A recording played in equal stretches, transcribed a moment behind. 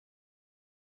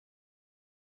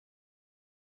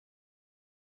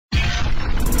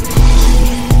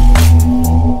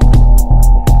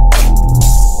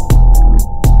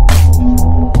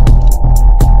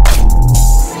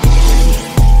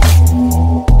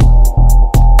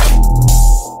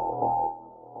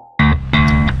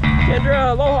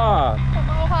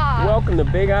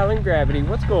Big Island Gravity.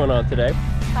 What's going on today?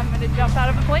 I'm gonna jump out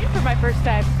of a plane for my first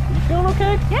time. You feeling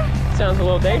okay? Yeah. Sounds a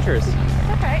little dangerous. It's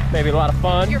okay. Maybe a lot of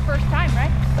fun. Your first time, right?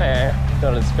 Yeah,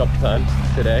 done this a couple times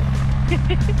today.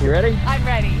 You ready? I'm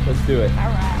ready. Let's do it. All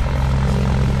right.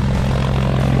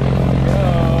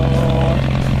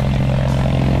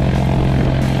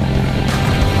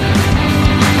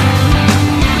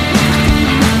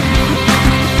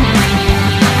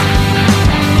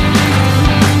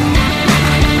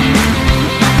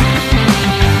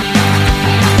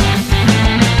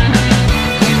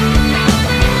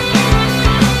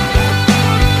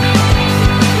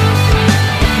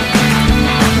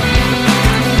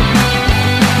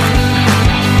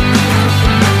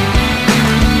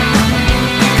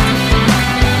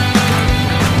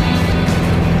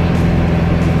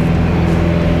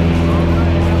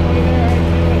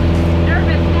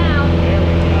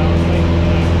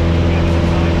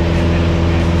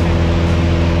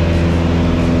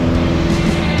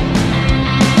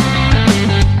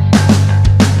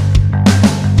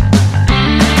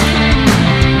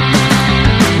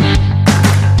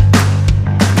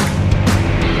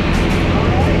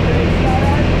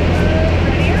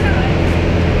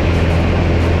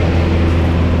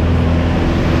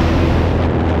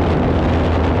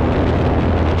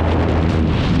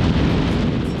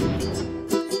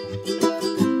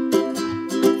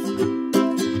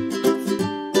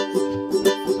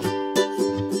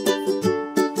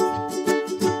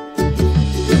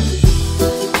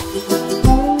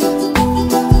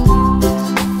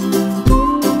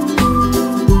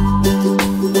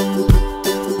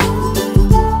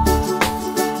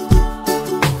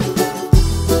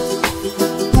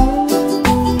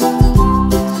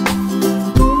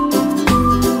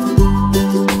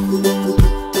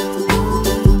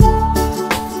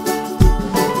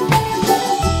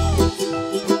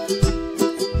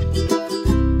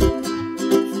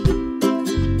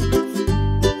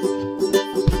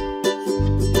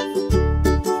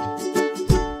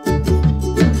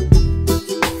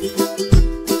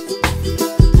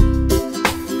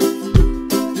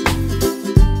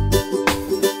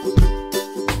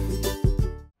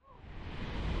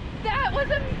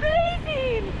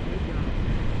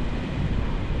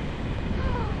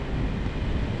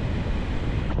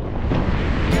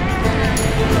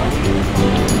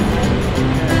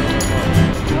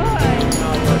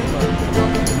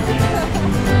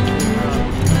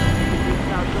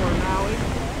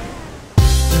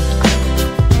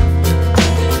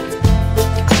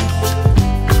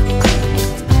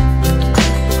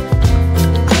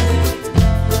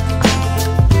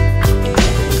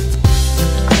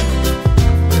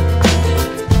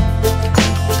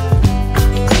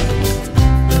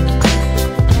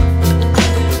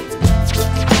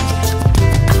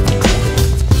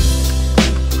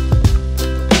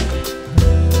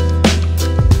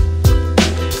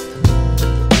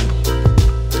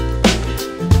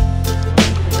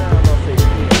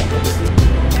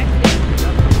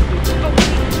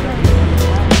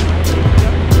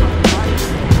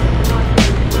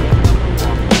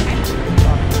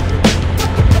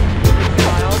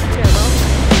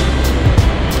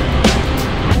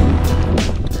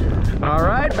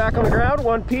 Back on the ground,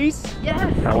 one piece.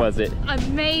 Yes. How was it?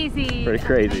 Amazing. Pretty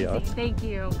crazy, Amazing. huh? Thank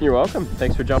you. You're welcome.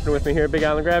 Thanks for jumping with me here at Big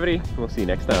Island Gravity. We'll see you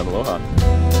next time.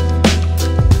 Aloha.